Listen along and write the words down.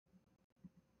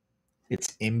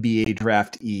It's NBA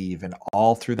Draft Eve, and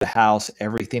all through the house,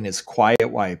 everything is quiet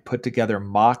while I put together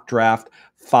Mock Draft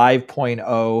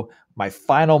 5.0, my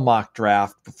final mock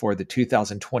draft before the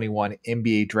 2021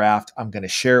 NBA Draft. I'm going to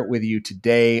share it with you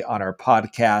today on our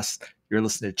podcast. You're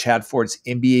listening to Chad Ford's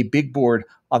NBA Big Board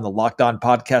on the Locked On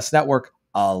Podcast Network.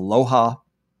 Aloha.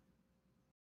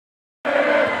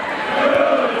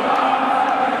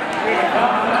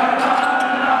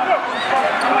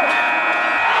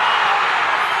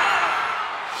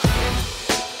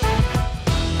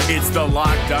 It's the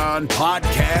Locked On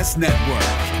Podcast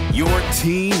Network, your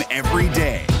team every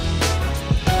day.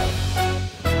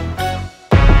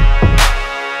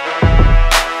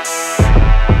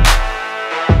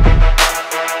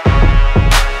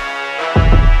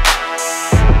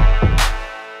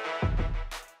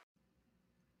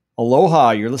 Aloha,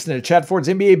 you're listening to Chad Ford's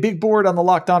NBA Big Board on the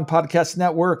Locked On Podcast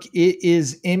Network. It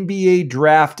is NBA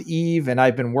Draft Eve, and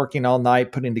I've been working all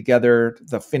night putting together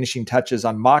the finishing touches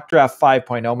on Mock Draft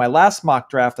 5.0, my last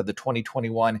mock draft of the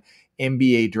 2021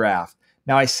 NBA Draft.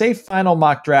 Now, I say final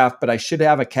mock draft, but I should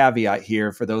have a caveat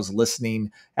here for those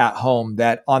listening at home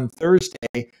that on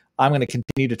Thursday, I'm going to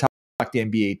continue to talk to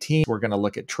NBA teams. We're going to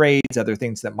look at trades, other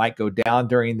things that might go down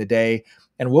during the day.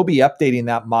 And we'll be updating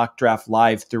that mock draft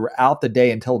live throughout the day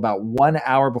until about 1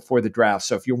 hour before the draft.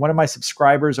 So if you're one of my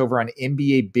subscribers over on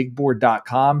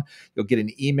NBABigBoard.com, you'll get an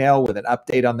email with an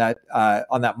update on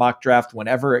that mock draft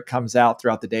whenever it comes out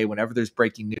throughout the day, whenever there's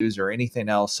breaking news or anything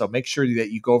else. So make sure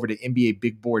that you go over to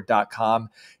NBABigBoard.com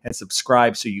and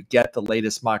subscribe so you get the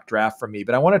latest mock draft from me.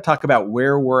 But I want to talk about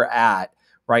where we're at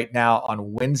right now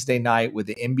on Wednesday night with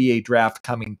the NBA draft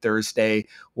coming Thursday,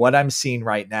 what I'm seeing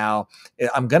right now.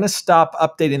 I'm going to stop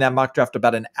updating that mock draft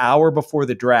about an hour before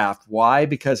the draft. Why?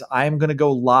 Because I'm going to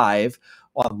go live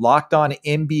on Locked On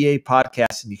NBA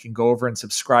podcast, and you can go over and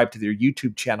subscribe to their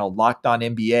YouTube channel, Locked On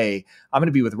NBA. I'm going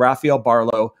to be with Rafael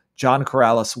Barlow, John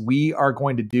Corrales. We are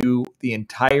going to do the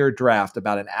entire draft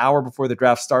about an hour before the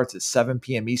draft starts at 7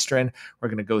 p.m. Eastern. We're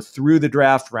going to go through the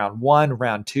draft, round one,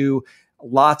 round two.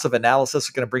 Lots of analysis.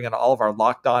 We're going to bring in all of our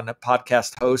Locked On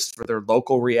podcast hosts for their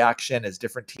local reaction as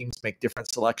different teams make different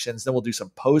selections. Then we'll do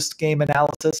some post-game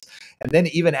analysis. And then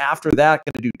even after that,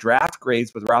 going to do draft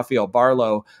grades with Rafael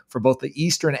Barlow for both the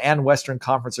Eastern and Western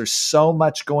Conference. There's so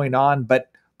much going on. But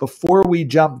before we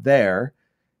jump there,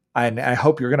 and I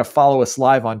hope you're going to follow us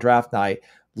live on draft night,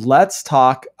 let's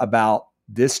talk about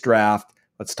this draft.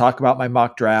 Let's talk about my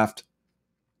mock draft.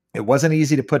 It wasn't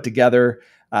easy to put together.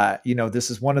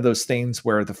 This is one of those things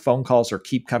where the phone calls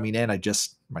keep coming in.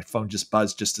 My phone just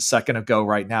buzzed just a second ago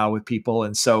right now with people.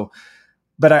 And so,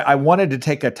 but I wanted to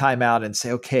take a time out and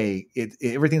say, okay,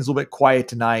 everything's a little bit quiet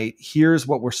tonight. Here's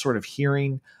what we're sort of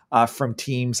hearing from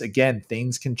teams. Again,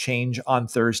 things can change on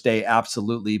Thursday,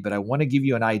 absolutely. But I want to give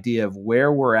you an idea of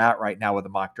where we're at right now with the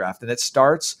mock draft. And it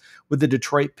starts with the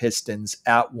Detroit Pistons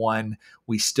at 1.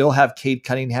 We still have Cade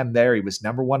Cunningham there. He was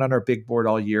number 1 on our big board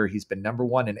all year. He's been number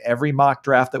 1 in every mock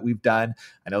draft that we've done.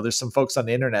 I know there's some folks on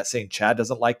the internet saying Chad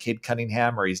doesn't like Cade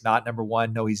Cunningham or he's not number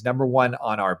 1. No, he's number 1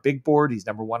 on our big board. He's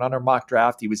number 1 on our mock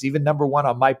draft. He was even number 1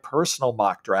 on my personal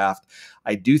mock draft.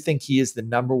 I do think he is the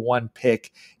number 1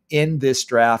 pick in this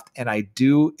draft, and I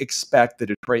do expect the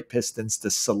Detroit Pistons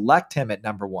to select him at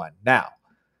number 1. Now,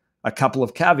 a couple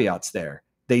of caveats there.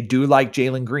 They do like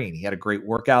Jalen Green. He had a great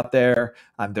workout there.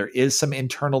 There is some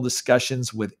internal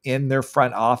discussions within their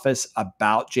front office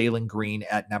about Jalen Green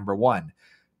at number 1.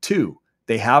 2,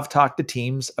 they have talked to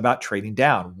teams about trading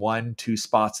down 1-2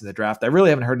 spots in the draft. I really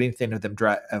haven't heard anything of them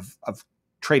of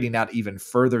trading out even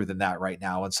further than that right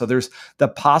now. And so there's the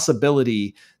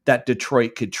possibility that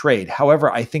Detroit could trade.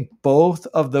 However, I think both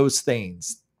of those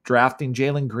things, drafting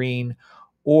Jalen Green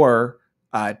or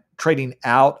trading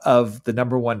out of the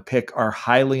number 1 pick, are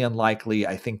highly unlikely.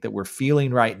 I think that we're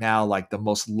feeling right now like the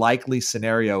most likely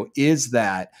scenario is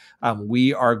that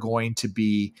we are going to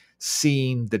be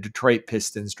seeing the Detroit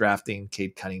Pistons drafting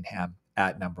Cade Cunningham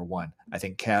at number 1. I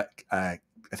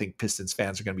think Pistons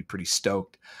fans are going to be pretty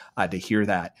stoked to hear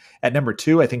that. At number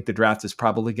 2, I think the draft is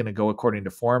probably going to go according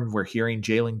to form. We're hearing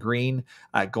Jalen Green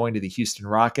going to the Houston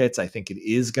Rockets. I think it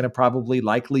is going to probably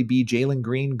likely be Jalen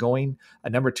Green going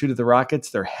at number 2 to the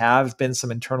Rockets. There have been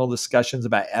some internal discussions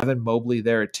about Evan Mobley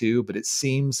there too, but it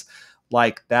seems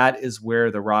like that is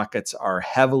where the Rockets are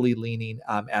heavily leaning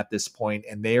at this point,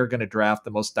 and they are going to draft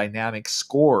the most dynamic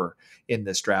scorer in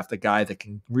this draft, the guy that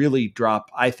can really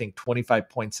drop, I think, 25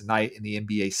 points a night in the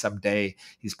NBA someday.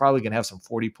 He's probably going to have some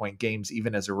 40-point games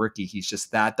even as a rookie. He's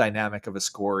just that dynamic of a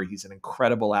scorer. He's an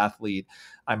incredible athlete.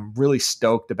 I'm really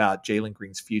stoked about Jalen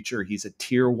Green's future. He's a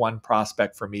tier 1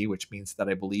 prospect for me, which means that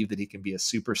I believe that he can be a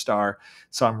superstar.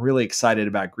 So I'm really excited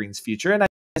about Green's future, and I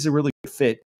think he's a really good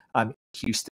fit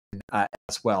Houston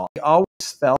as well. I always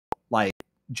felt like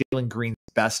Jalen Green's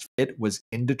best fit was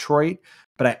in Detroit,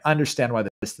 but I understand why the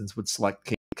Pistons would select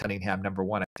Cade Cunningham number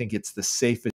one. I think it's the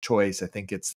safest choice. I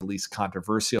think it's the least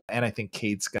controversial, and I think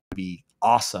Cade's going to be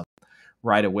awesome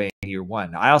right away in year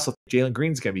one. I also think Jalen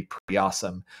Green's going to be pretty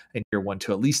awesome in year one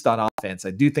too, at least on offense.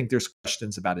 I do think there's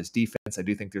questions about his defense. I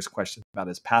do think there's questions about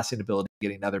his passing ability,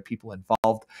 getting other people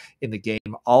involved in the game.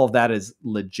 All of that is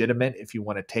legitimate if you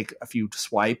want to take a few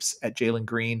swipes at Jalen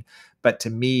Green. But to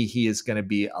me, he is going to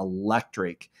be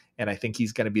electric. And I think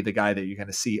he's going to be the guy that you're going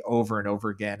to see over and over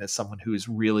again as someone who is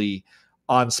really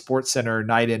on SportsCenter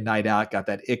night in, night out, got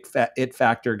that it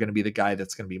factor, going to be the guy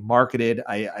that's going to be marketed.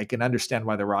 I can understand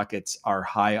why the Rockets are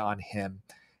high on him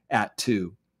at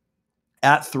 2.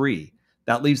 At 3,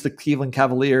 that leaves the Cleveland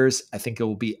Cavaliers. I think it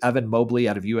will be Evan Mobley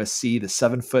out of USC, the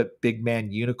 7-foot big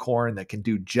man unicorn that can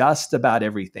do just about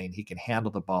everything. He can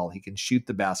handle the ball. He can shoot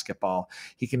the basketball.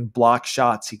 He can block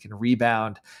shots. He can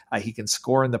rebound. He can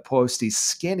score in the post. He's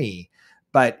skinny,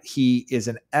 but he is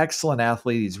an excellent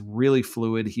athlete. He's really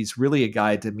fluid. He's really a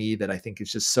guy to me that I think is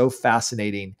just so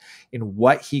fascinating in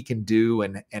what he can do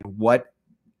and what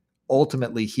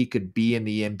ultimately he could be in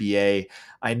the NBA.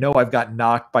 I know I've got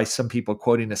knocked by some people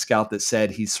quoting a scout that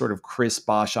said he's sort of Chris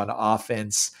Bosh on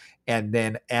offense and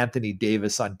then Anthony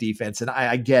Davis on defense. And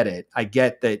I get it. I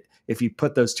get that if you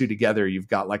put those two together, you've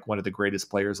got like one of the greatest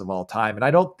players of all time. And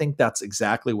I don't think that's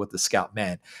exactly what the scout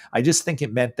meant. I just think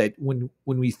it meant that when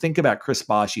we think about Chris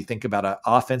Bosh, you think about an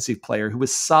offensive player who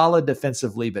was solid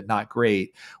defensively, but not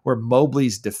great, where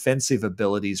Mobley's defensive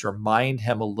abilities remind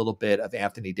him a little bit of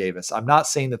Anthony Davis. I'm not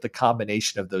saying that the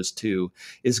combination of those two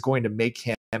is going to make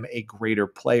him a greater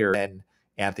player than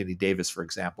Anthony Davis, for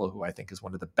example, who I think is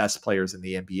one of the best players in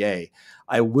the NBA.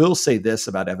 I will say this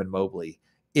about Evan Mobley.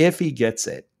 If he gets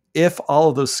it, if all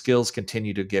of those skills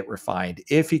continue to get refined,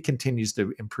 if he continues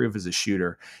to improve as a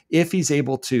shooter, if he's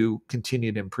able to continue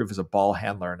to improve as a ball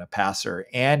handler and a passer,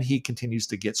 and he continues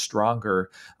to get stronger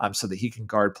so that he can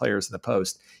guard players in the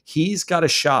post, he's got a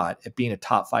shot at being a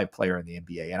top 5 player in the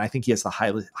NBA. And I think he has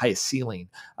the highest ceiling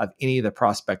of any of the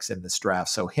prospects in this draft.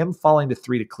 So him falling to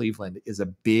 3 to Cleveland is a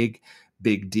big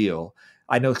deal.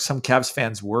 I know some Cavs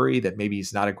fans worry that maybe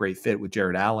he's not a great fit with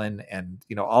Jared Allen. And,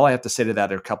 all I have to say to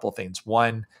that are a couple of things.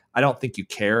 One, I don't think you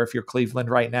care if you're Cleveland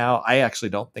right now. I actually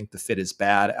don't think the fit is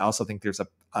bad. I also think there's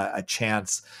a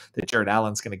chance that Jared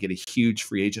Allen's going to get a huge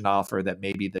free agent offer that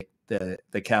maybe the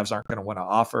Cavs aren't going to want to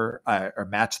offer or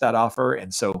match that offer.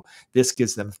 And so this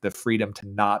gives them the freedom to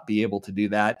not be able to do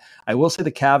that. I will say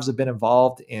the Cavs have been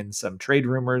involved in some trade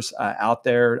rumors out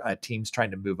there, teams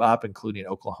trying to move up, including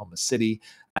Oklahoma City,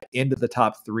 into the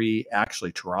top 3.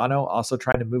 Actually, Toronto also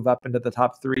trying to move up into the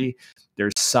top 3.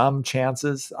 There's some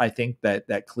chances, I think,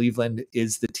 that Cleveland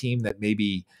is the team that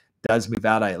maybe does move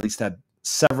out. I at least had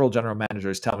several general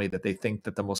managers tell me that they think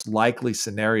that the most likely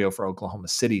scenario for Oklahoma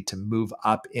City to move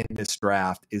up in this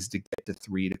draft is to get to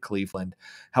 3 to Cleveland.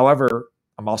 However,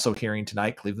 I'm also hearing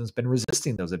tonight Cleveland's been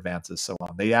resisting those advances so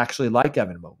long. They actually like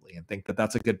Evan Mobley and think that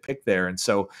that's a good pick there. And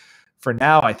so for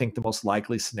now, I think the most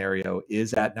likely scenario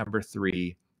is at number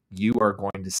 3. You are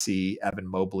going to see Evan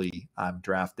Mobley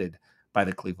drafted by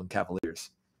the Cleveland Cavaliers.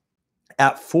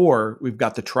 At 4, we've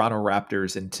got the Toronto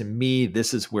Raptors. And to me,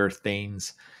 this is where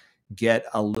things get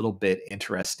a little bit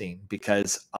interesting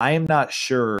because I am not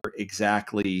sure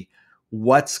exactly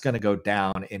what's going to go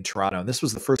down in Toronto. And this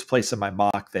was the first place in my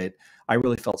mock that I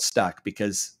really felt stuck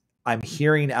because I'm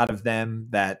hearing out of them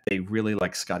that they really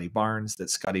like Scotty Barnes, that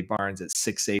Scotty Barnes at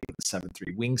 6'8" with a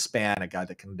 7'3" wingspan, a guy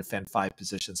that can defend 5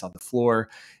 positions on the floor,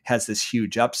 has this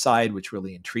huge upside, which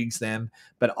really intrigues them.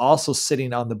 But also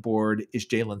sitting on the board is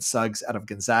Jalen Suggs out of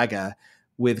Gonzaga,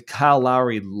 with Kyle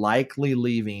Lowry likely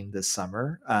leaving this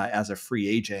summer as a free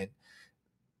agent.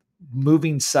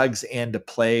 Moving Suggs in to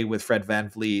play with Fred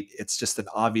VanVleet, it's just an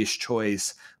obvious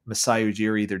choice. Masai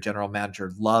Ujiri, their general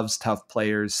manager, loves tough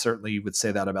players. Certainly you would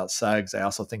say that about Suggs. I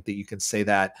also think that you can say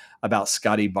that about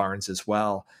Scotty Barnes as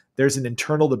well. There's an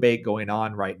internal debate going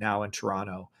on right now in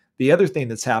Toronto. The other thing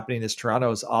that's happening is Toronto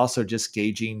is also just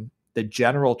gauging the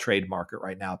general trade market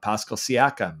right now. Pascal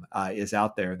Siakam is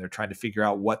out there, and they're trying to figure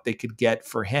out what they could get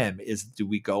for him. Do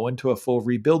we go into a full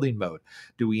rebuilding mode?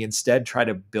 Do we instead try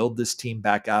to build this team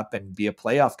back up and be a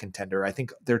playoff contender? I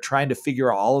think they're trying to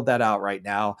figure all of that out right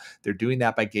now. They're doing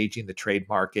that by gauging the trade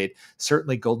market.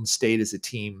 Certainly Golden State is a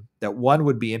team that one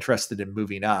would be interested in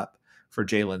moving up for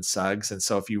Jalen Suggs. And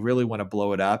so if you really want to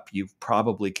blow it up, you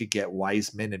probably could get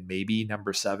Wiseman and maybe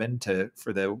number 7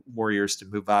 for the Warriors to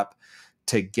move up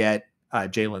to get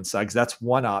Jalen Suggs. That's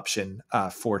one option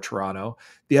for Toronto.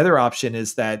 The other option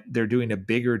is that they're doing a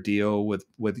bigger deal with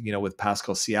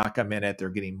Pascal Siakam in it. They're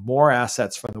getting more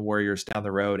assets from the Warriors down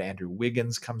the road. Andrew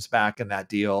Wiggins comes back in that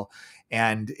deal,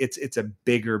 and it's a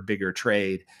bigger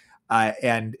trade.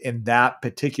 And in that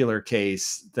particular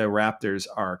case, the Raptors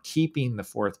are keeping the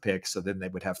 4th pick, so then they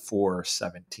would have 4,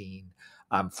 17,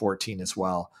 14 as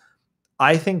well.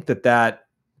 I think that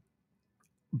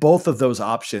both of those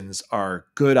options are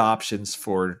good options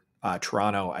for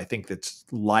Toronto. I think it's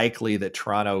likely that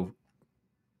Toronto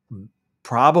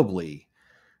probably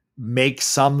make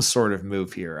some sort of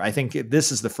move here. I think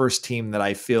this is the first team that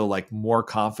I feel like more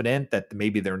confident that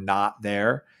maybe they're not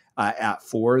there at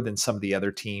 4 than some of the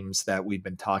other teams that we've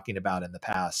been talking about in the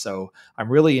past. So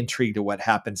I'm really intrigued at what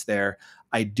happens there.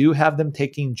 I do have them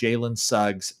taking Jalen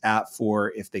Suggs at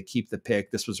 4 if they keep the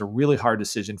pick. This was a really hard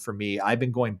decision for me. I've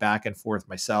been going back and forth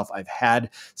myself. I've had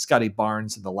Scotty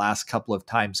Barnes in the last couple of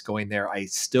times going there. I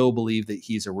still believe that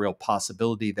he's a real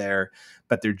possibility there,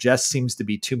 but there just seems to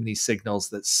be too many signals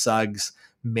that Suggs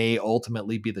may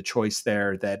ultimately be the choice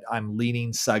there, that I'm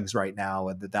leaning Suggs right now,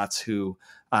 and that's who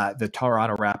the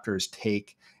Toronto Raptors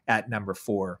take at number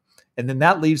 4. And then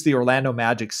that leaves the Orlando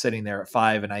Magic sitting there at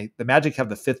 5. And the Magic have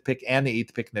the 5th pick and the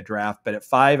 8th pick in the draft. But at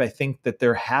 5, I think that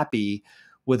they're happy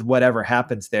with whatever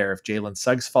happens there. If Jalen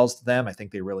Suggs falls to them, I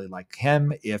think they really like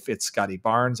him. If it's Scotty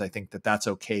Barnes, I think that that's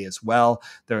okay as well.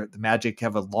 The Magic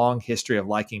have a long history of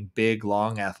liking big,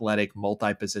 long, athletic,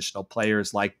 multi-positional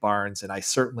players like Barnes. And I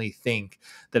certainly think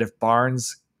that if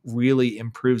Barnes really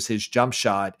improves his jump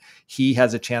shot, he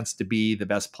has a chance to be the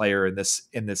best player in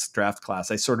this draft class.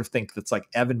 I sort of think that's like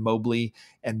Evan Mobley.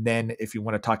 And then if you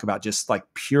want to talk about just like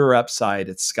pure upside,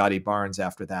 it's Scotty Barnes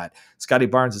after that. Scotty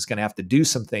Barnes is going to have to do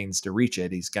some things to reach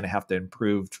it. He's going to have to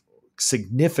improve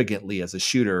significantly as a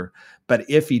shooter. But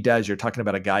if he does, you're talking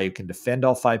about a guy who can defend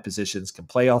all 5 positions, can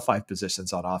play all 5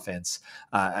 positions on offense,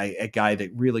 a guy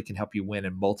that really can help you win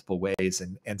in multiple ways,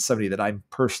 and somebody that I'm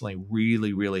personally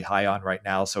really, really high on right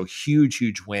now. So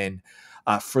huge win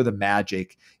for the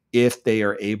Magic if they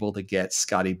are able to get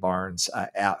Scotty Barnes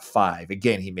at 5.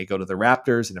 Again, he may go to the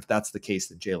Raptors, and if that's the case,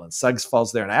 then Jalen Suggs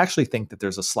falls there. And I actually think that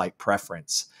there's a slight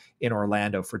preference in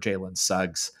Orlando for Jalen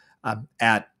Suggs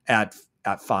at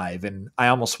 5. And I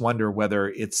almost wonder whether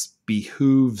it's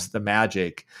behooves the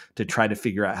Magic to try to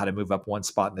figure out how to move up one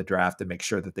spot in the draft and make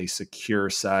sure that they secure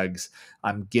Suggs.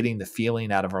 I'm getting the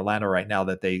feeling out of Orlando right now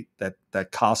that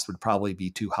that cost would probably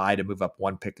be too high to move up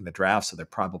one pick in the draft. So they're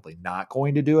probably not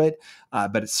going to do it.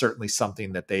 But it's certainly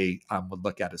something that they would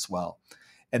look at as well.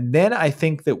 And then I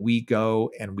think that we go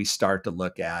and we start to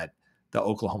look at the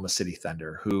Oklahoma City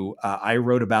Thunder, who I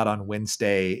wrote about on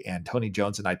Wednesday, and Tony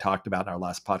Jones and I talked about in our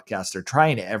last podcast. They're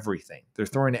trying everything. They're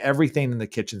throwing everything in the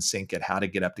kitchen sink at how to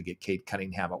get up to get Cade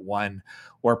Cunningham at 1,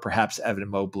 or perhaps Evan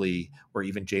Mobley, or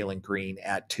even Jalen Green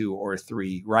at 2 or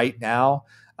 3. Right now,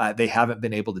 they haven't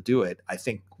been able to do it. I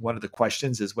think one of the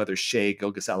questions is whether Shai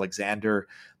Gilgeous-Alexander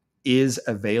is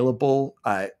available.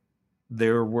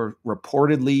 There were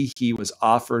reportedly he was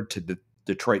offered to the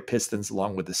Detroit Pistons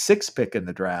along with the 6th pick in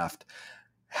the draft.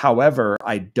 However,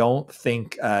 I don't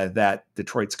think that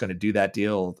Detroit's going to do that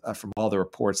deal. From all the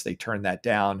reports, they turned that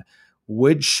down.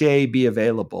 Would Shai be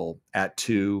available at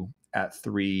 2, at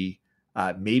 3,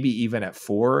 maybe even at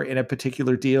 4 in a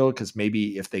particular deal? Because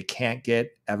maybe if they can't get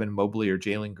Evan Mobley or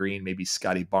Jalen Green, maybe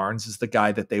Scotty Barnes is the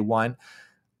guy that they want.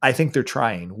 I think they're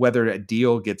trying. Whether a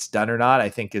deal gets done or not, I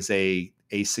think is a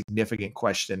significant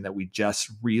question that we just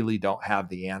really don't have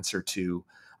the answer to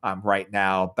right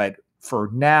now. But for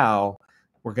now,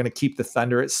 we're going to keep the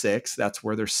Thunder at 6. That's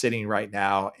where they're sitting right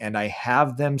now. And I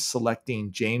have them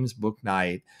selecting James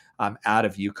Bouknight out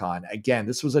of UConn. Again,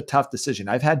 this was a tough decision.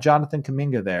 I've had Jonathan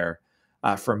Kuminga there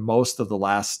for most of the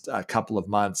last couple of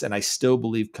months, and I still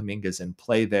believe Kuminga's in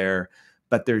play there.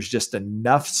 But there's just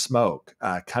enough smoke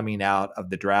coming out of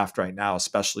the draft right now,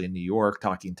 especially in New York,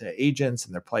 talking to agents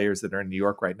and their players that are in New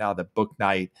York right now, that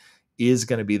Bouknight is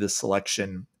going to be the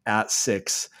selection at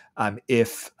 6.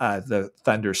 If the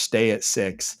Thunder stay at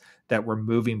 6, that we're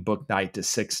moving Bouknight to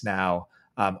 6 now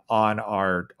on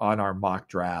our mock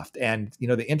draft. And, you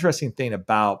know, the interesting thing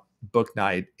about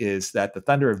Bouknight is that the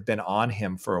Thunder have been on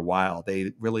him for a while.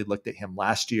 They really looked at him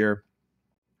last year,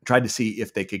 tried to see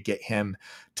if they could get him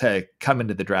to come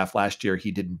into the draft last year.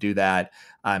 He didn't do that.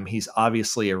 He's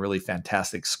obviously a really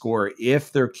fantastic scorer.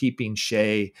 If they're keeping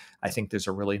Shea, I think there's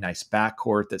a really nice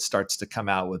backcourt that starts to come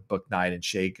out with Book Knight and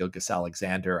Shea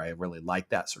Gilgeous-Alexander. I really like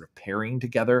that sort of pairing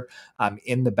together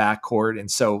in the backcourt. And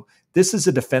so this is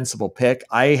a defensible pick.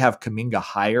 I have Kuminga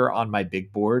higher on my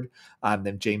big board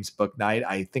than James Book Knight.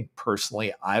 I think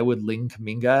personally I would lean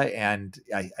Kuminga, and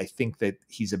I think that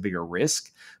he's a bigger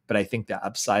risk, but I think the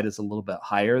upside is a little bit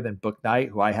higher than Book Knight,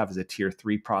 who I have as a tier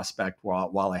 3 prospect,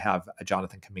 while I have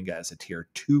Jonathan Kuminga as a tier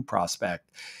 2 prospect.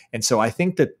 And so I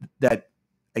think that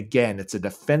again, it's a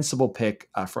defensible pick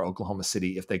for Oklahoma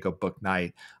City. If they go Book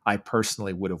Knight, I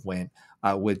personally would have went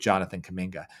with Jonathan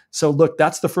Kuminga. So look,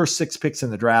 that's the first 6 picks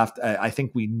in the draft. I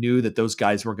think we knew that those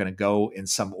guys were going to go in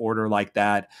some order like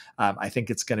that. I think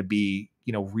it's going to be,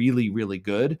 really, really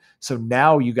good. So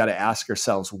now you got to ask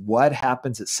yourselves, what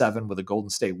happens at 7 with the Golden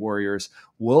State Warriors?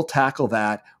 We'll tackle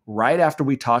that right after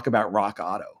we talk about Rock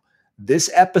Auto.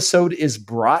 This episode is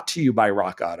brought to you by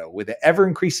Rock Auto. With the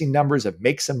ever-increasing numbers of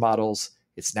makes and models,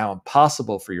 it's now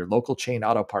impossible for your local chain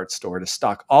auto parts store to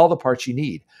stock all the parts you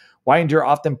need. Why endure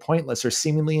often pointless or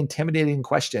seemingly intimidating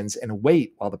questions and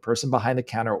wait while the person behind the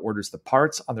counter orders the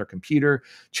parts on their computer,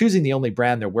 choosing the only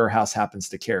brand their warehouse happens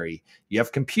to carry? You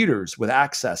have computers with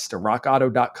access to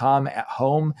rockauto.com at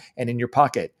home and in your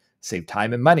pocket. Save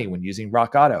time and money when using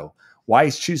Rock Auto.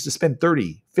 Why choose to spend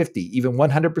 30, 50, even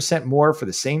 100% more for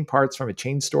the same parts from a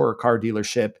chain store or car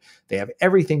dealership? They have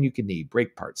everything you can need: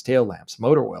 brake parts, tail lamps,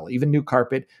 motor oil, even new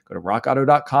carpet. Go to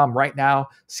rockauto.com right now.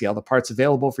 See all the parts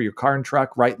available for your car and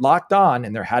truck. Right Locked On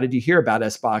in their How Did You Hear About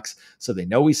Us box so they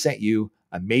know we sent you.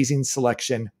 Amazing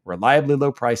selection, reliably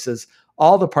low prices,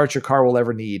 all the parts your car will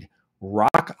ever need.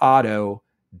 rockauto.com.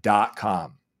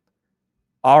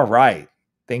 All right.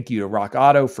 Thank you to Rock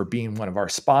Auto for being one of our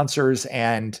sponsors.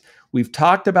 And we've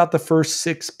talked about the first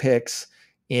 6 picks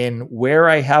in where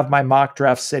I have my mock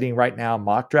draft sitting right now,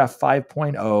 mock draft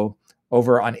 5.0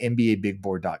 over on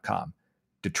NBABigBoard.com.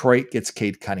 Detroit gets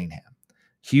Cade Cunningham.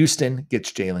 Houston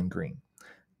gets Jalen Green.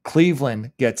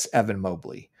 Cleveland gets Evan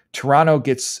Mobley. Toronto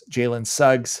gets Jalen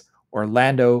Suggs.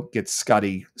 Orlando gets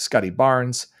Scotty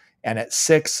Barnes. And at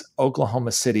 6,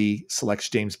 Oklahoma City selects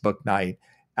James Book Knight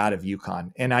out of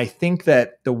UConn. And I think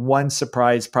that the one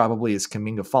surprise probably is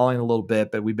Kuminga falling a little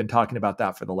bit, but we've been talking about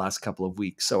that for the last couple of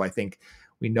weeks. So I think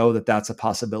we know that that's a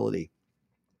possibility.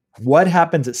 What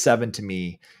happens at 7 to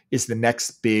me is the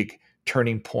next big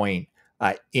turning point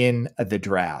in the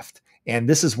draft. And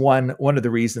this is one of the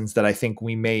reasons that I think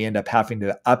we may end up having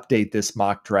to update this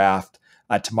mock draft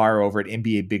tomorrow over at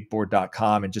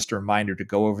NBABigBoard.com. And just a reminder to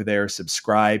go over there,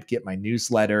 subscribe, get my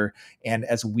newsletter. And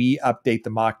as we update the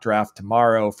mock draft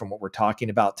tomorrow from what we're talking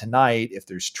about tonight, if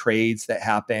there's trades that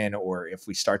happen, or if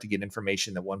we start to get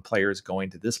information that one player is going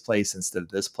to this place instead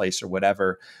of this place or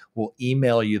whatever, we'll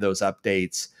email you those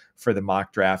updates for the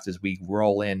mock draft as we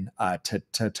roll in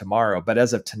to tomorrow. But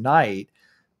as of tonight,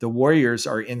 the Warriors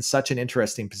are in such an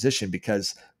interesting position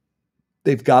because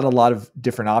they've got a lot of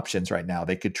different options right now.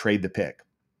 They could trade the pick.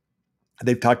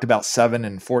 They've talked about 7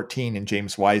 and 14 and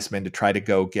James Wiseman to try to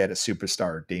go get a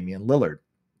superstar, Damian Lillard.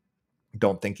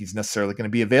 Don't think he's necessarily going to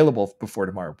be available before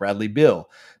tomorrow. Bradley Beal,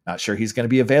 not sure he's going to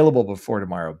be available before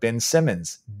tomorrow. Ben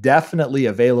Simmons, definitely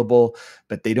available,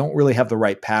 but they don't really have the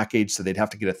right package, so they'd have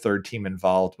to get a third team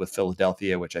involved with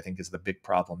Philadelphia, which I think is the big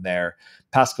problem there.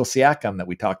 Pascal Siakam that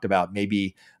we talked about,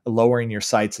 maybe lowering your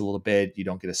sights a little bit. You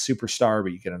don't get a superstar,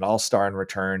 but you get an all-star in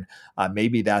return.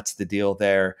 Maybe that's the deal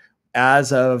there.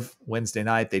 As of Wednesday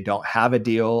night, they don't have a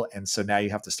deal. And so now you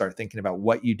have to start thinking about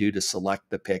what you do to select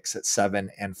the picks at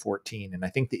 7 and 14. And I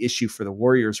think the issue for the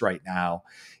Warriors right now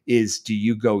is, do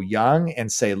you go young and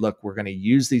say, look, we're going to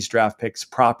use these draft picks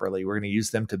properly. We're going to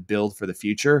use them to build for the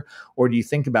future. Or do you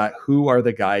think about who are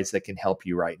the guys that can help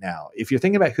you right now? If you're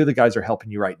thinking about who the guys are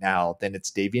helping you right now, then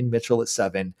it's Davion Mitchell at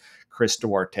 7, Chris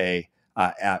Duarte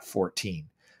at 14.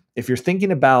 If you're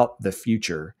thinking about the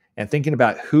future, and thinking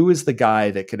about who is the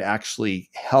guy that could actually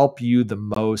help you the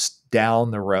most down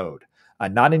the road,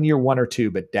 not in year 1 or 2,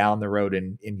 but down the road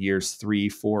in years 3,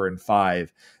 4, and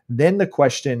 5, then the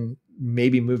question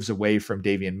maybe moves away from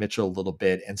Davion Mitchell a little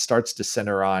bit and starts to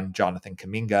center on Jonathan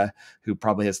Kuminga, who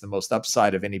probably has the most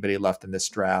upside of anybody left in this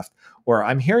draft. Or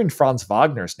I'm hearing Franz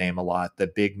Wagner's name a lot, the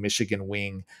big Michigan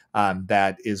wing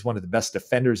that is one of the best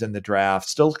defenders in the draft,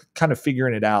 still kind of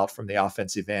figuring it out from the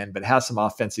offensive end, but has some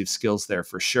offensive skills there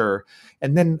for sure.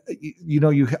 And then,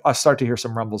 you start to hear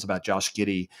some rumbles about Josh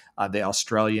Giddey, the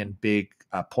Australian big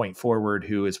point forward,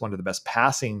 who is one of the best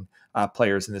passing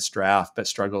players in this draft, but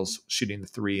struggles shooting the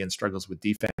 3 and struggles with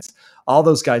defense. All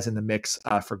those guys in the mix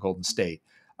for Golden State.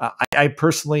 I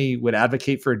personally would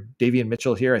advocate for Davion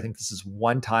Mitchell here. I think this is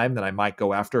one time that I might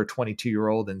go after a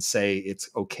 22-year-old and say it's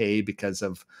okay because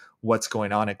of what's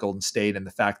going on at Golden State and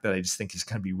the fact that I just think he's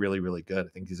going to be really, really good. I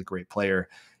think he's a great player.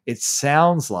 It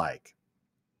sounds like,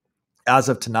 as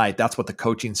of tonight, that's what the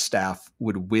coaching staff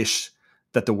would wish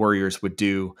that the Warriors would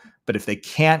do. But if they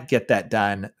can't get that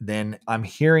done, then I'm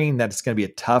hearing that it's going to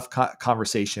be a tough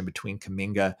conversation between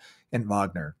Kuminga and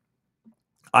Wagner.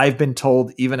 I've been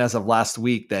told, even as of last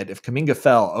week, that if Kuminga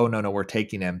fell, oh, no, we're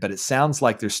taking him. But it sounds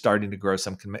like there's starting to grow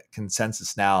some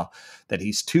consensus now that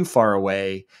he's too far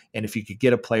away. And if you could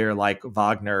get a player like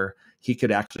Wagner, he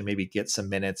could actually maybe get some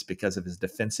minutes because of his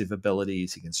defensive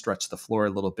abilities. He can stretch the floor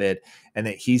a little bit, and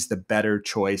that he's the better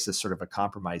choice as sort of a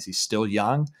compromise. He's still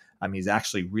young. He's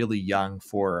actually really young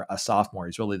for a sophomore.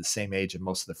 He's really the same age as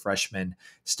most of the freshmen,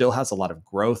 still has a lot of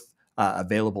growth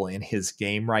available in his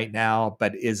game right now,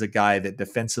 but is a guy that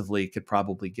defensively could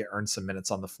probably earn some minutes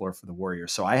on the floor for the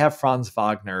Warriors. So I have Franz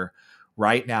Wagner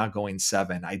right now going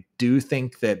 7. I do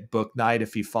think that Book Knight,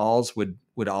 if he falls, would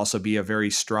also be a very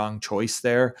strong choice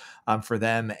there for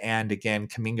them. And again,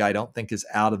 Kuminga, I don't think is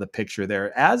out of the picture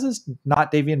there, as is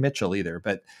not Davion Mitchell either.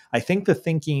 But I think the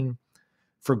thinking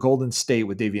for Golden State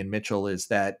with Davion Mitchell is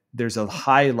that there's a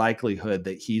high likelihood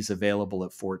that he's available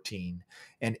at 14.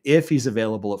 And if he's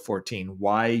available at 14,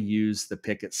 why use the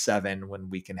pick at 7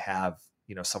 when we can have,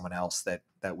 someone else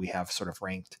that we have sort of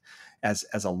ranked as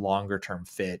a longer term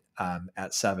fit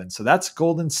at 7. So that's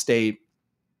Golden State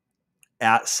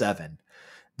at 7.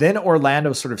 Then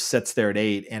Orlando sort of sits there at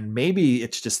 8. And maybe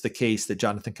it's just the case that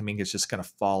Jonathan Kuminga is just going to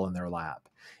fall in their lap.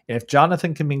 And if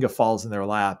Jonathan Kuminga falls in their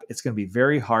lap, it's going to be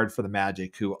very hard for the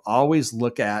Magic, who always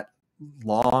look at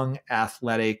long,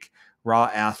 athletic, raw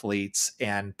athletes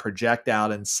and project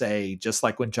out and say, just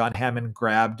like when John Hammond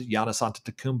grabbed Giannis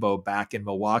Antetokounmpo back in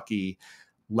Milwaukee,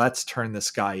 let's turn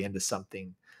this guy into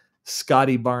something.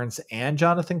 Scotty Barnes and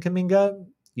Jonathan Kuminga,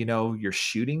 your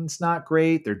shooting's not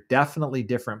great. They're definitely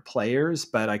different players,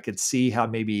 but I could see how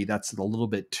maybe that's a little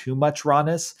bit too much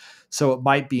rawness. So it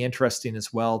might be interesting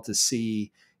as well to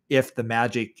see if the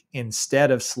Magic,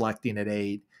 instead of selecting at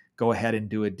 8, go ahead and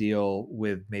do a deal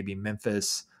with maybe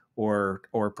Memphis or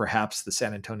perhaps the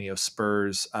San Antonio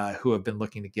Spurs, who have been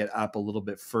looking to get up a little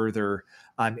bit further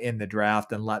in the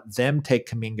draft, and let them take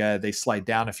Kuminga. They slide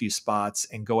down a few spots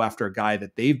and go after a guy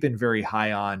that they've been very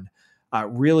high on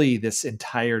really this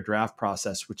entire draft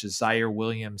process, which is Zaire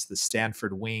Williams, the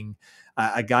Stanford wing,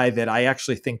 a guy that I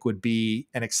actually think would be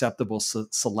an acceptable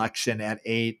selection at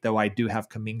 8, though I do have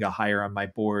Kuminga higher on my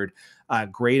board.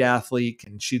 Great athlete,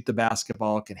 can shoot the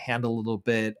basketball, can handle a little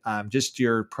bit. Just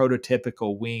your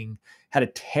prototypical wing. Had a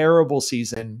terrible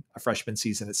season, a freshman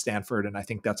season at Stanford, and I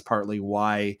think that's partly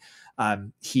why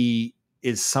he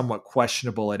is somewhat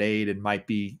questionable at 8 and might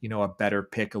be, a better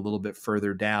pick a little bit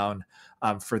further down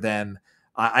for them.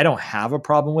 I don't have a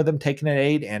problem with him taking an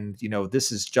 8. And,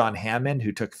 this is John Hammond,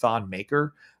 who took Thon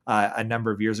Maker a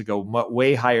number of years ago,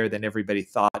 way higher than everybody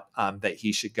thought that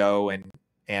he should go. And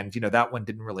that one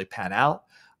didn't really pan out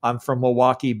from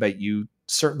Milwaukee, but you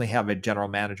certainly have a general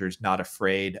manager who's not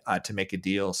afraid to make a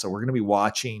deal. So we're going to be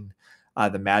watching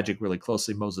the Magic really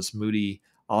closely. Moses Moody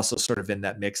also sort of in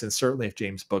that mix. And certainly if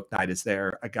James Bouknight is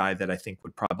there, a guy that I think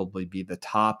would probably be the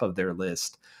top of their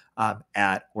list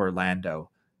at Orlando.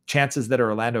 Chances that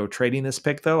Orlando trading this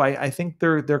pick, though, I think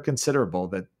they're considerable,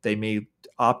 that they may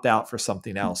opt out for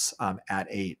something else at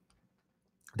 8.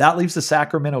 That leaves the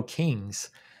Sacramento Kings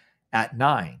at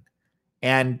 9.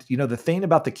 And, the thing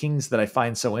about the Kings that I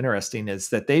find so interesting is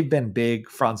that they've been big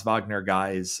Franz Wagner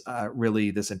guys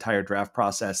really this entire draft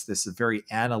process. This is very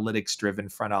analytics-driven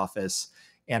front office,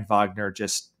 and Wagner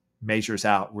just measures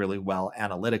out really well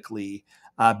analytically.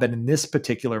 But in this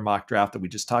particular mock draft that we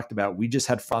just talked about, we just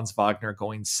had Franz Wagner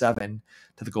going 7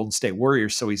 to the Golden State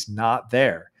Warriors, so he's not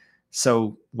there.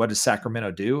 So what does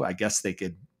Sacramento do? I guess they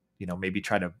could, maybe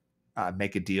try to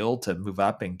make a deal to move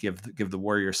up and give the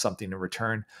Warriors something in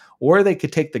return. Or they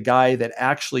could take the guy that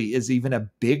actually is even a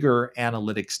bigger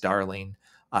analytics darling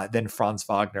than Franz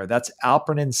Wagner. That's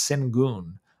Alperen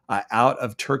Sengun out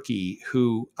of Turkey,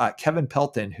 who Kevin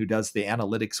Pelton, who does the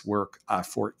analytics work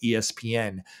for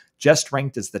ESPN, just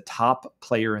ranked as the top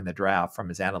player in the draft from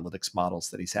his analytics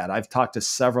models that he's had. I've talked to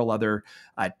several other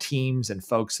teams and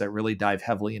folks that really dive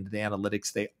heavily into the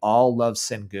analytics. They all love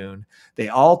Sengun. They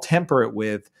all temper it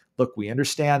with, look, we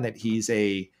understand that he's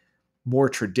a more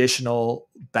traditional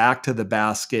back to the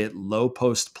basket, low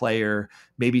post player,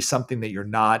 maybe something that you're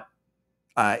not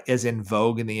as in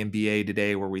vogue in the NBA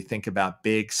today, where we think about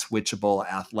big, switchable,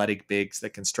 athletic bigs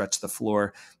that can stretch the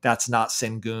floor. That's not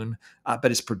Sengun,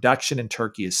 but his production in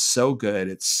Turkey is so good.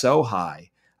 It's so high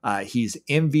He's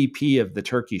MVP of the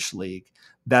Turkish league.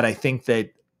 That I think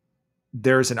that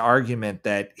there's an argument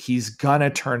that he's gonna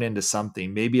turn into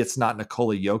something. Maybe it's not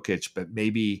Nikola Jokic, but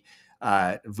maybe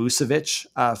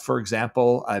Vucevic, for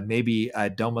example, maybe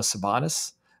Domas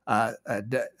Sabonis.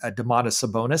 Domantas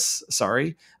Sabonis,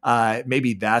 sorry.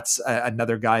 Maybe that's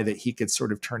another guy that he could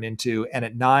sort of turn into. And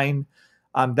at 9,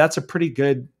 that's a pretty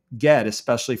good get,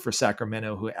 especially for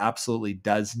Sacramento, who absolutely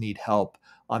does need help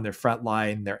on their front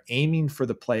line. They're aiming for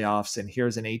the playoffs. And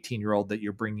here's an 18-year-old that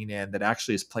you're bringing in that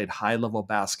actually has played high-level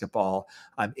basketball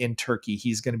in Turkey.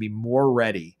 He's going to be more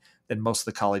ready than most of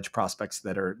the college prospects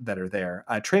that are there.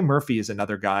 Trey Murphy is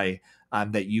another guy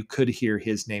that you could hear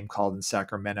his name called in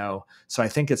Sacramento. So I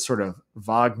think it's sort of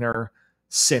Wagner,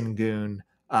 Sengun,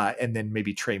 and then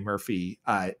maybe Trey Murphy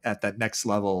at that next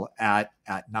level at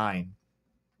 9.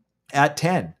 At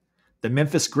 10, the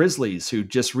Memphis Grizzlies, who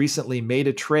just recently made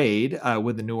a trade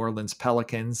with the New Orleans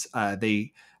Pelicans.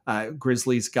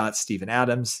 Grizzlies got Steven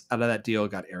Adams out of that deal,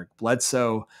 got Eric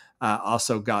Bledsoe,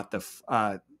 also got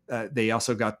they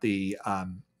also got the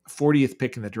 40th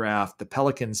pick in the draft. The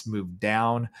Pelicans moved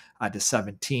down to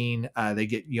 17. They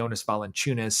get Jonas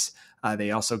Valanciunas.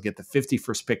 They also get the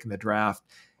 51st pick in the draft.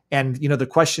 And, the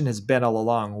question has been all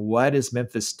along, what is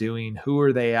Memphis doing? Who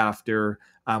are they after?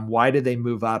 Why did they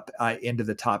move up into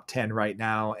the top 10 right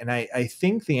now? And I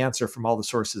think the answer from all the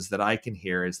sources that I can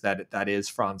hear is that is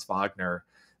Franz Wagner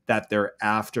that they're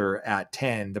after at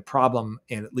 10. The problem,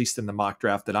 and at least in the mock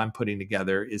draft that I'm putting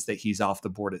together, is that he's off the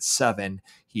board at 7.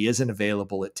 He isn't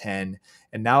available at 10.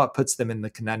 And now it puts them in the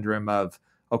conundrum of,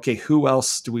 okay, who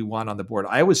else do we want on the board?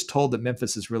 I was told that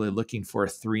Memphis is really looking for a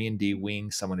 3-and-D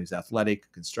wing, someone who's athletic,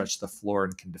 who can stretch the floor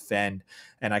and can defend.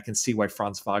 And I can see why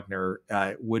Franz Wagner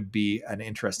would be an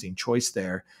interesting choice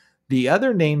there. The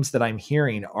other names that I'm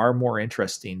hearing are more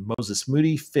interesting. Moses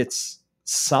Moody fits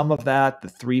some of that, the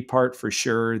 3 part for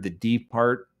sure, the D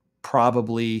part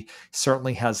probably,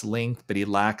 certainly has length, but he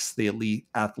lacks the elite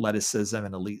athleticism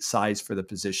and elite size for the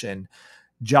position.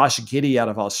 Josh Giddey out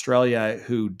of Australia,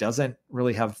 who doesn't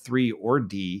really have 3 or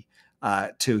D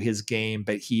to his game,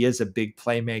 but he is a big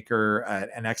playmaker,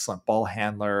 an excellent ball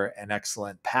handler, an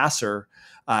excellent passer.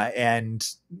 And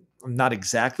I'm not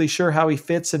exactly sure how he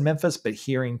fits in Memphis, but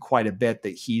hearing quite a bit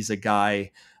that he's a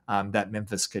guy that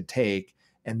Memphis could take.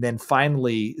 And then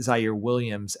finally, Zaire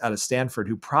Williams out of Stanford,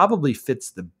 who probably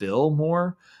fits the bill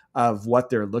more of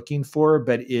what they're looking for,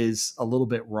 but is a little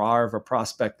bit raw of a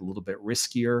prospect, a little bit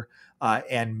riskier.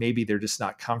 And maybe they're just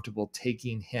not comfortable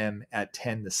taking him at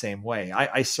 10 the same way.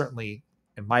 I certainly,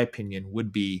 in my opinion,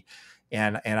 would be.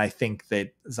 And I think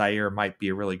that Zaire might be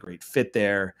a really great fit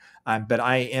there. But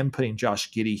I am putting Josh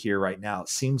Giddey here right now. It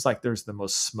seems like there's the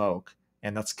most smoke.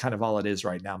 And that's kind of all it is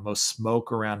right now. Most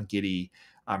smoke around Giddey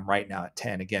right now at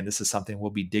 10. Again, this is something we'll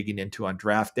be digging into on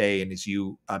draft day. And as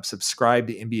you subscribe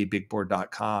to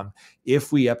NBABigBoard.com,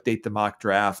 if we update the mock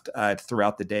draft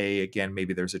throughout the day, again,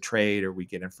 maybe there's a trade or we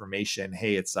get information,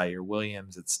 hey, it's Zaire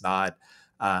Williams, it's not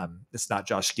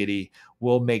Josh Giddey,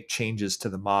 we'll make changes to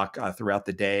the mock throughout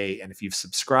the day. And if you've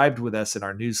subscribed with us in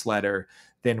our newsletter,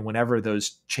 then whenever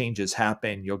those changes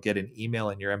happen, you'll get an email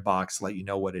in your inbox to let you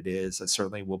know what it is. I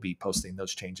certainly will be posting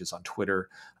those changes on Twitter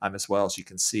as well, as you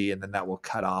can see. And then that will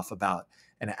cut off about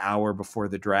an hour before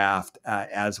the draft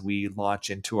as we launch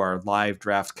into our live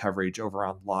draft coverage over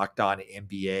on Locked On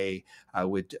NBA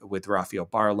with Rafael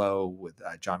Barlow, with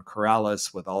John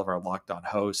Corrales, with all of our Locked On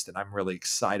hosts. And I'm really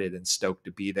excited and stoked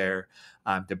to be there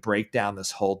to break down this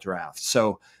whole draft.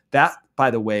 So that, by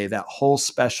the way, that whole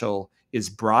special is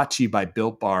brought to you by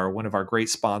Built Bar, one of our great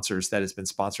sponsors that has been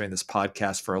sponsoring this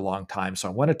podcast for a long time. So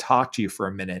I want to talk to you for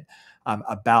a minute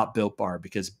about Built Bar,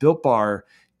 because Built Bar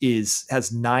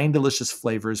has 9 delicious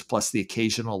flavors plus the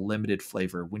occasional limited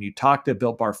flavor. When you talk to a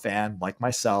Built Bar fan like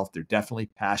myself, they're definitely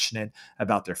passionate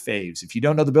about their faves. If you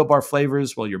don't know the Built Bar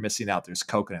flavors, well, you're missing out. There's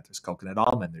coconut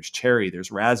almond, there's cherry,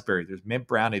 there's raspberry, there's mint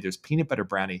brownie, there's peanut butter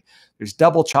brownie, there's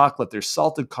double chocolate, there's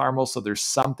salted caramel. So there's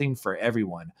something for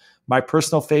everyone. My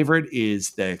personal favorite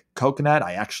is the coconut.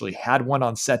 I actually had one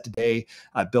on set today.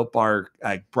 Built Bar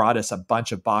brought us a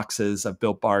bunch of boxes of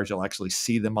Built Bars. You'll actually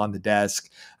see them on the desk.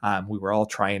 We were all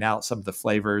trying out some of the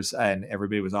flavors and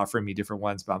everybody was offering me different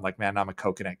ones, but I'm like, man, I'm a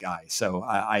coconut guy. So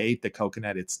I ate the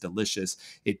coconut. It's delicious.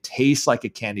 It tastes like a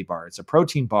candy bar. It's a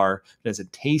protein bar. It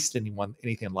doesn't taste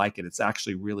anything like it. It's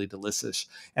actually really delicious.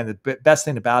 And the best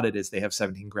thing about it is they have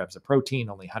 17 grams of protein,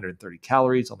 only 130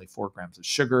 calories, only 4 grams of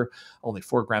sugar, only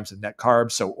 4 grams of net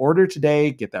carbs. So order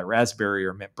today, get that raspberry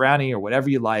or mint brownie or whatever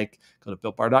you like. Go to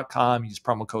BuiltBar.com, use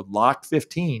promo code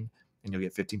LOCKED15, and you'll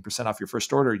get 15% off your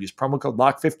first order. Use promo code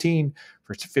LOCKED15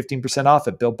 for 15% off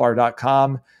at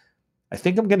BuiltBar.com. I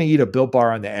think I'm going to eat a Built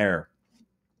Bar on the air.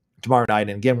 tomorrow night.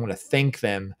 And again, want to thank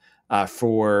them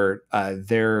for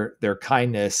their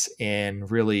kindness in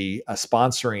really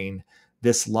sponsoring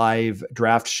this live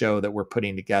draft show that we're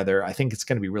putting together. I think it's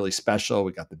going to be really special.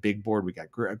 We got the big board, we got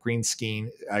a green screen.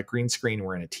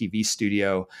 We're in a TV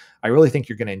studio. I really think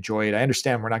you're going to enjoy it. I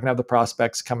understand we're not going to have the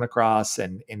prospects coming across,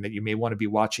 and that you may want to be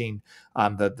watching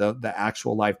the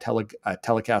actual live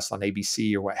telecast on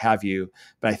ABC or what have you.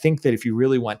 But I think that if you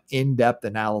really want in-depth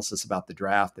analysis about the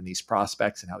draft and these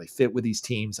prospects and how they fit with these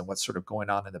teams and what's sort of going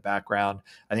on in the background,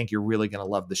 I think you're really going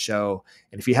to love the show.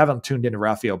 And if you haven't tuned into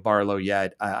Rafael Barlow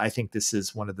yet, I think this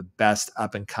is one of the best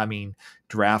up and coming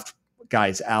draft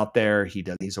guys out there.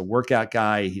 He's a workout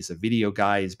guy. He's a video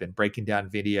guy. He's been breaking down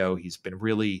video. He's been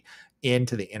really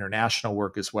into the international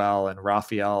work as well. And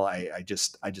Rafael,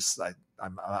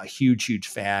 I'm a huge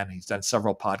fan. He's done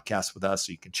several podcasts with us,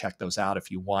 so you can check those out if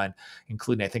you want,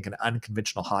 including, I think, an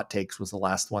unconventional hot takes was the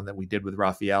last one that we did with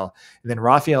Rafael. And then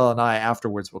Rafael and I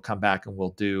afterwards will come back and we'll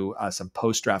do some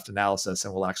post-draft analysis,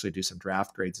 and we'll actually do some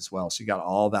draft grades as well. So you got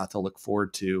all that to look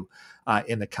forward to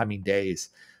in the coming days.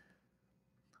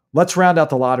 Let's round out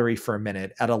the lottery for a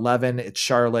minute. At 11, it's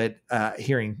Charlotte.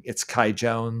 Hearing it's Kai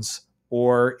Jones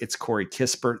or it's Corey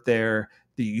Kispert there.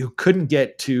 You couldn't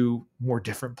get two more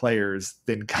different players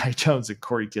than Kai Jones and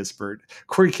Corey Kispert.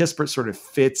 Corey Kispert sort of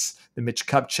fits the Mitch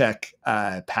Kupchak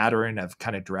pattern of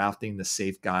kind of drafting the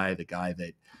safe guy, the guy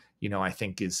that, I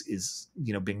think is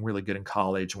being really good in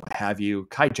college and what have you.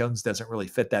 Kai Jones doesn't really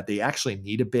fit that. They actually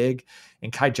need a big,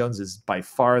 and Kai Jones is by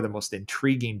far the most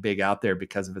intriguing big out there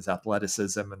because of his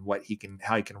athleticism and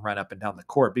how he can run up and down the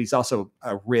court. But he's also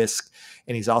a risk,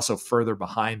 and he's also further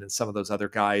behind than some of those other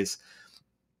guys.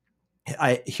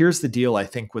 Here's the deal, I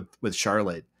think, with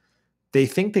Charlotte. They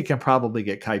think they can probably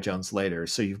get Kai Jones later.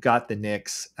 So you've got the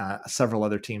Knicks, several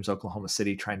other teams, Oklahoma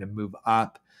City, trying to move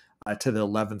up to the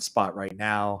 11th spot right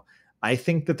now. I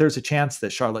think that there's a chance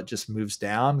that Charlotte just moves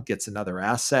down, gets another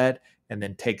asset, and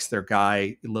then takes their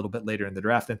guy a little bit later in the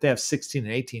draft. And if they have 16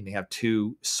 and 18, they have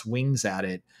two swings at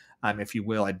it, if you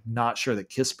will. I'm not sure that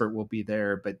Kispert will be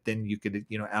there, but then you could,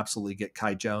 absolutely get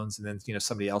Kai Jones, and then,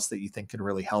 somebody else that you think could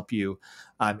really help you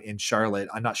in Charlotte.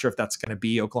 I'm not sure if that's going to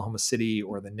be Oklahoma City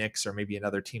or the Knicks or maybe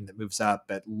another team that moves up,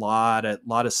 but lot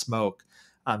of smoke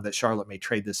that Charlotte may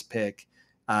trade this pick.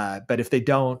 But if they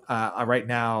don't, right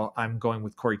now I'm going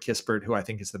with Corey Kispert, who I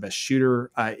think is the best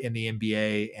shooter in the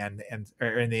NBA and in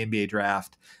the NBA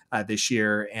draft this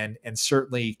year, and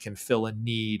certainly can fill a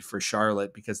need for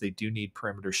Charlotte because they do need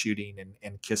perimeter shooting,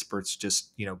 and Kispert's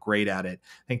just great at it.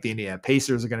 I think the Indiana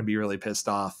Pacers are going to be really pissed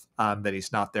off that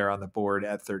he's not there on the board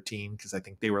at 13, because I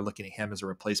think they were looking at him as a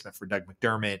replacement for Doug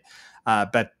McDermott.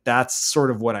 But that's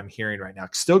sort of what I'm hearing right now.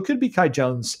 Still could be Kai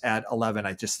Jones at 11.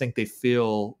 I just think they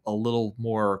feel a little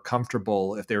more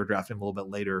comfortable if they were drafting a little bit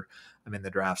later in the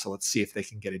draft. So let's see if they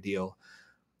can get a deal.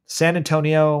 San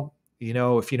Antonio,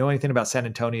 if you know anything about San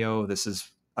Antonio, this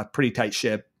is a pretty tight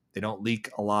ship. They don't leak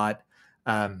a lot.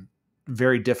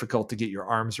 Very difficult to get your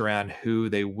arms around who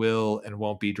they will and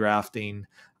won't be drafting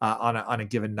on a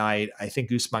given night. I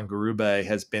think Usman Garuba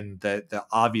has been the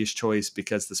obvious choice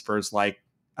because the Spurs like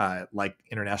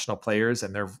international players,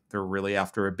 and they're really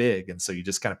after a big. And so you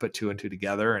just kind of put two and two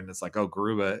together, and it's like,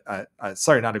 Alperen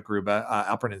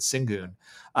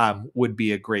Sengun would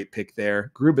be a great pick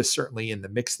there. Garuba's certainly in the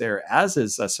mix there, as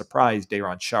is a surprise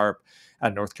Day'Ron Sharpe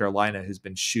at North Carolina, who's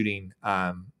been shooting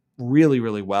really,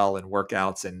 really well in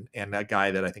workouts, and a guy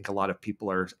that I think a lot of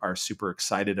people are super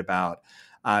excited about.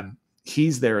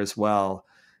 He's there as well.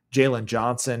 Jalen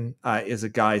Johnson is a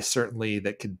guy certainly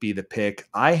that could be the pick.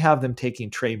 I have them taking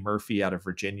Trey Murphy out of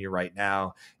Virginia right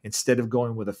now instead of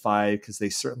going with a 5, because they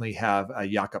certainly have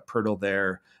Jakob Poeltl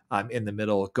there in the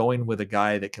middle, going with a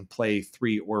guy that can play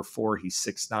 3 or 4. He's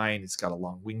 6'9". He's got a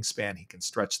long wingspan. He can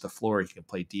stretch the floor. He can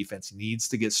play defense. He needs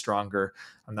to get stronger.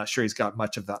 I'm not sure he's got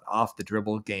much of that off the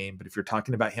dribble game, but if you're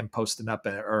talking about him posting up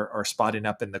or spotting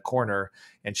up in the corner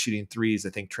and shooting threes, I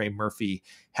think Trey Murphy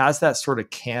has that sort of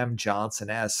Cam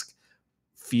Johnson-esque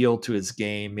feel to his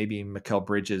game, maybe Mikal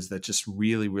Bridges, that's just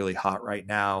really, really hot right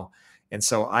now. And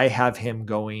so I have him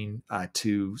going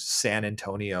to San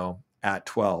Antonio at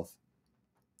 12.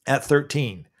 At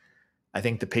 13, I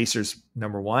think the Pacers,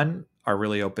 number one, are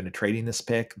really open to trading this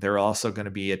pick. They're also going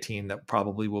to be a team that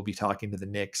probably will be talking to the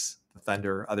Knicks, the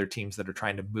Thunder, other teams that are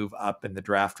trying to move up in the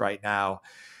draft right now,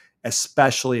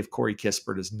 especially if Corey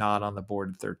Kispert is not on the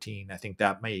board at 13. I think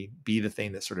that may be the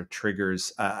thing that sort of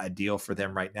triggers a deal for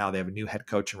them right now. They have a new head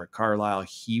coach in Rick Carlisle.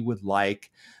 He would like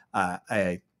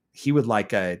a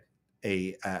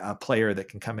player that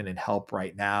can come in and help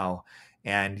right now.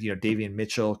 And, Davian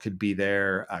Mitchell could be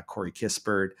there, Corey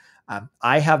Kispert.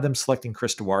 I have them selecting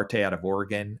Chris Duarte out of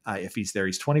Oregon. If he's there,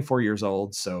 he's 24 years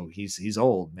old. So he's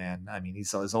old, man. I mean,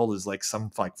 he's as old as like some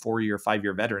 4-year,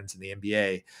 5-year veterans in the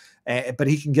NBA, but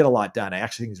he can get a lot done. I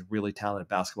actually think he's a really talented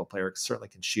basketball player. Certainly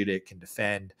can shoot it, can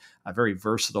defend, a very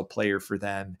versatile player for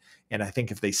them. And I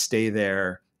think if they stay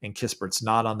there and Kispert's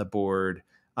not on the board,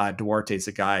 Duarte's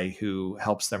a guy who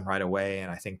helps them right away.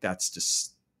 And I think that's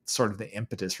just sort of the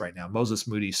impetus right now. Moses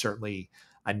Moody, certainly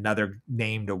another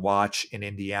name to watch in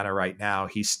Indiana right now.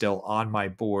 He's still on my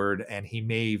board, and he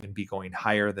may even be going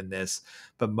higher than this.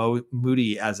 But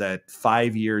Moody, as a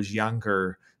 5 years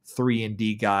younger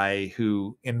 3-and-D guy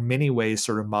who in many ways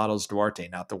sort of models Duarte,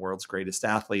 not the world's greatest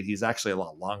athlete. He's actually a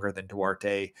lot longer than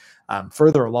Duarte,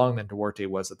 further along than Duarte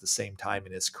was at the same time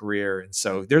in his career. And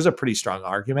so there's a pretty strong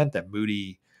argument that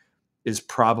Moody is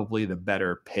probably the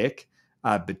better pick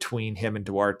between him and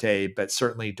Duarte, but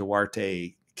certainly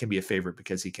Duarte can be a favorite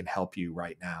because he can help you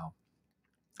right now.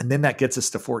 And then that gets us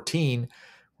to 14,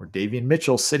 where Davian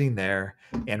Mitchell's sitting there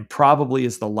and probably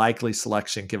is the likely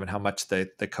selection given how much the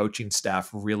coaching staff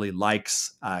really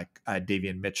likes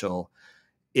Davian Mitchell.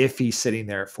 If he's sitting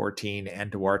there at 14 and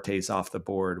Duarte's off the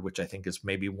board, which I think is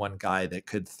maybe one guy that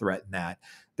could threaten that.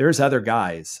 There's other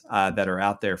guys that are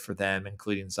out there for them,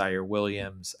 including Zaire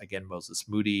Williams. Again, Moses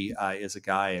Moody is a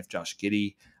guy. If Josh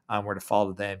Giddey were to fall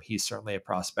to them, he's certainly a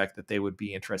prospect that they would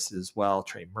be interested as well.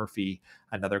 Trey Murphy,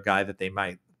 another guy that they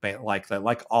might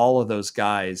like all of those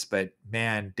guys. But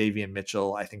man, Davian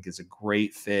Mitchell, I think, is a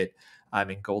great fit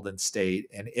in Golden State.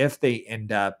 And if they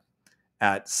end up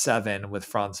at 7 with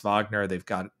Franz Wagner,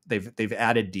 they've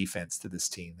added defense to this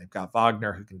team. They've got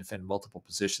Wagner, who can defend multiple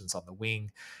positions on the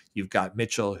wing. You've got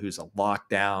Mitchell, who's a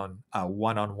lockdown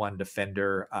one-on-one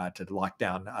defender to lock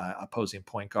down opposing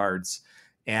point guards.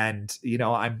 And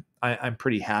I'm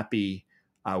pretty happy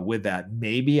with that.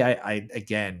 Maybe I'm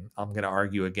going to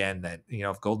argue again that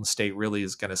if Golden State really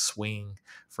is going to swing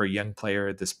for a young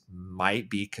player, this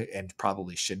might be and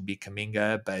probably should be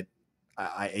Kuminga, but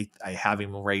I have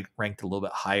him ranked a little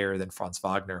bit higher than Franz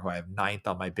Wagner, who I have 9th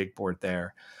on my big board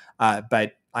there.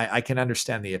 But I can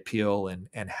understand the appeal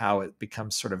and how it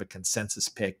becomes sort of a consensus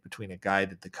pick between a guy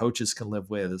that the coaches can live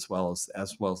with as well as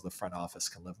the front office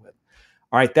can live with.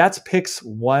 All right, that's picks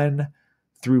 1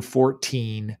 through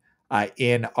 14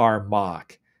 in our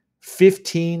mock.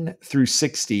 15 through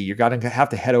 60, you're going to have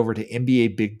to head over to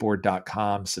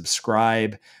NBABigBoard.com,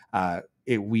 subscribe.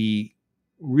 We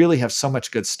really have so much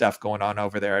good stuff going on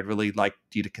over there. I'd really like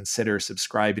you to consider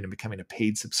subscribing and becoming a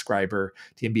paid subscriber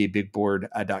to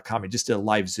NBABigBoard.com. I just did a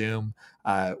live Zoom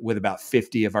with about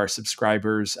 50 of our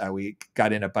subscribers. We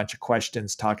got in a bunch of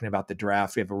questions talking about the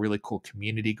draft. We have a really cool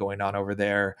community going on over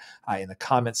there in the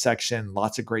comment section.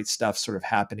 Lots of great stuff sort of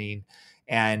happening.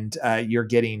 And you're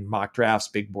getting mock drafts,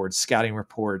 big board scouting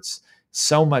reports,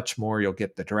 so much more. You'll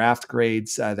get the draft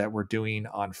grades that we're doing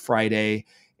on Friday.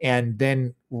 And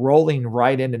then rolling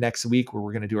right into next week, where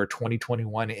we're going to do our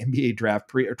 2021 NBA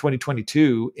draft or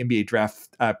 2022 NBA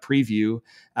draft preview,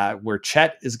 where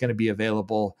Chet is going to be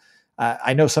available.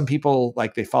 I know some people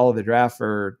they follow the draft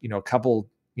for a couple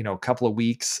of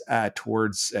weeks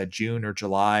towards June or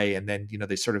July, and then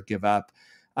they sort of give up.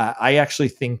 I actually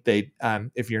think that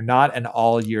if you're not an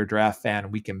all-year draft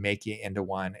fan, we can make you into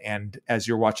one. And as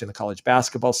you're watching the college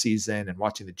basketball season and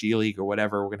watching the G League or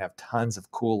whatever, we're going to have tons of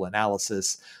cool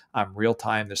analysis real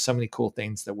time. There's so many cool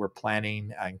things that we're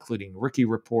planning, including rookie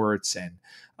reports and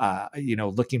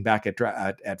looking back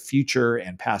at future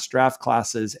and past draft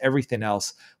classes, everything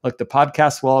else. Look, the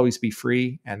podcast will always be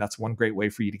free, and that's one great way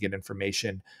for you to get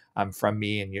information from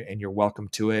me, and you're welcome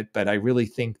to it. But I really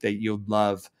think that you'll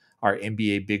love our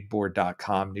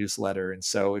NBABigBoard.com newsletter. And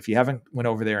so if you haven't went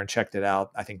over there and checked it out,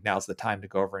 I think now's the time to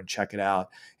go over and check it out.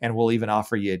 And we'll even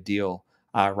offer you a deal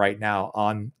right now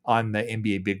on the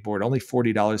NBA Big Board, only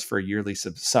 $40 for a yearly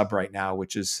sub right now,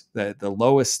 which is the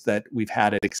lowest that we've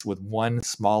had it, with one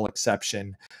small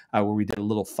exception where we did a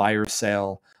little fire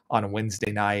sale on a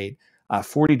Wednesday night.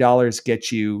 $40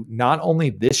 gets you not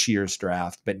only this year's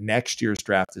draft, but next year's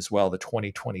draft as well, the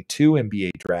 2022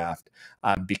 NBA draft,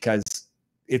 because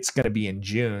it's going to be in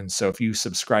June. So if you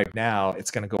subscribe now,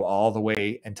 it's going to go all the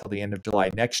way until the end of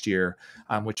July next year,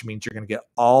 which means you're going to get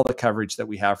all the coverage that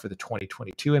we have for the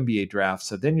 2022 NBA draft.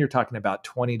 So then you're talking about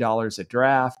 $20 a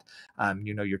draft.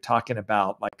 You're talking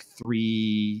about like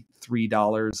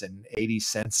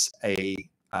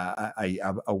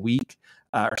 $3.80 a week,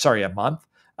 a month.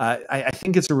 I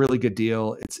think it's a really good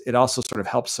deal. It also sort of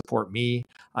helps support me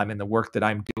in the work that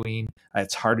I'm doing.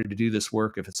 It's harder to do this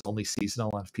work if it's only seasonal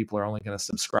and if people are only going to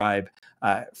subscribe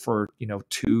for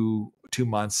 2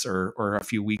 months or a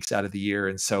few weeks out of the year.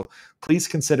 And so please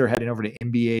consider heading over to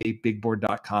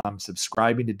NBABigBoard.com,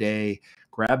 subscribing today.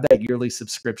 Grab that yearly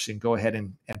subscription. Go ahead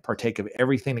and partake of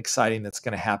everything exciting that's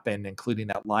going to happen, including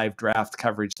that live draft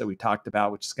coverage that we talked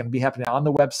about, which is going to be happening on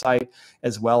the website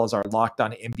as well as our Locked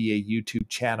On NBA YouTube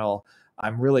channel.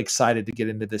 I'm really excited to get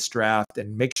into this draft,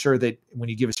 and make sure that when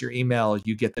you give us your email,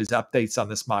 you get those updates on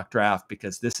this mock draft,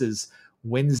 because this is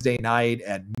Wednesday night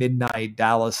at midnight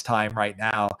Dallas time right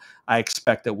now. I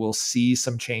expect that we'll see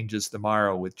some changes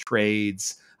tomorrow with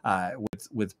trades,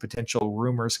 with potential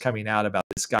rumors coming out about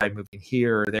this guy moving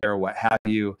here or there, what have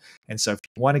you. And so if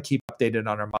you want to keep updated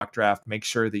on our mock draft, make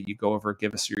sure that you go over,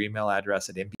 give us your email address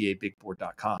at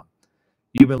NBABigBoard.com.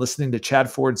 You've been listening to Chad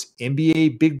Ford's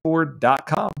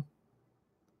NBABigBoard.com.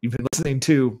 You've been listening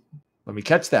to, let me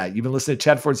catch that. You've been listening to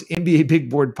Chad Ford's NBA Big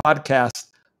Board podcast.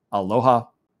 Aloha.